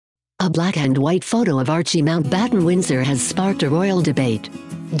black and white photo of Archie Mountbatten-Windsor has sparked a royal debate.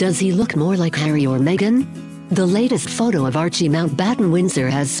 Does he look more like Harry or Meghan? The latest photo of Archie Mountbatten-Windsor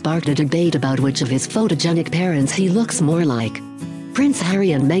has sparked a debate about which of his photogenic parents he looks more like. Prince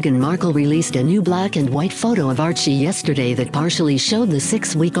Harry and Meghan Markle released a new black and white photo of Archie yesterday that partially showed the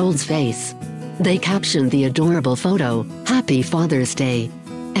 6-week-old's face. They captioned the adorable photo, "Happy Father's Day,"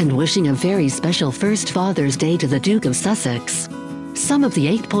 and wishing a very special first Father's Day to the Duke of Sussex. Some of the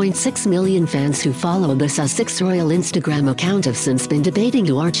 8.6 million fans who follow the Sussex Royal Instagram account have since been debating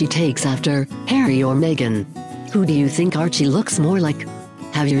who Archie takes after, Harry or Meghan. Who do you think Archie looks more like?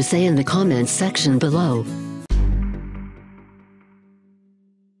 Have your say in the comments section below.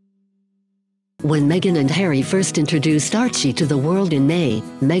 When Meghan and Harry first introduced Archie to the world in May,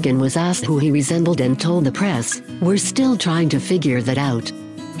 Meghan was asked who he resembled and told the press, "We're still trying to figure that out."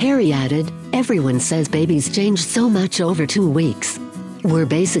 Harry added, "Everyone says babies change so much over 2 weeks. We're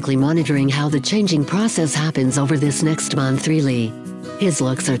basically monitoring how the changing process happens over this next month really. His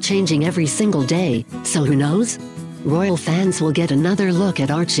looks are changing every single day, so who knows? Royal fans will get another look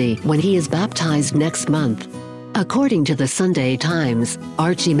at Archie when he is baptized next month." According to the Sunday Times,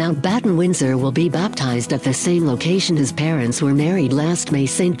 Archie Mountbatten-Windsor will be baptized at the same location his parents were married last May,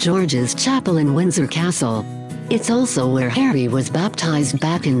 St. George's Chapel in Windsor Castle. It's also where Harry was baptized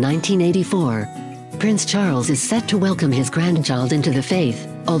back in 1984. Prince Charles is set to welcome his grandchild into the faith,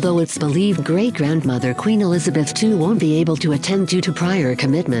 although it's believed great-grandmother Queen Elizabeth II won't be able to attend due to prior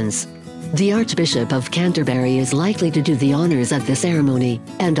commitments. The Archbishop of Canterbury is likely to do the honors at the ceremony,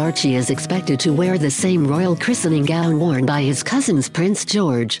 and Archie is expected to wear the same royal christening gown worn by his cousins Prince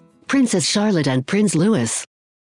George, Princess Charlotte and Prince Louis.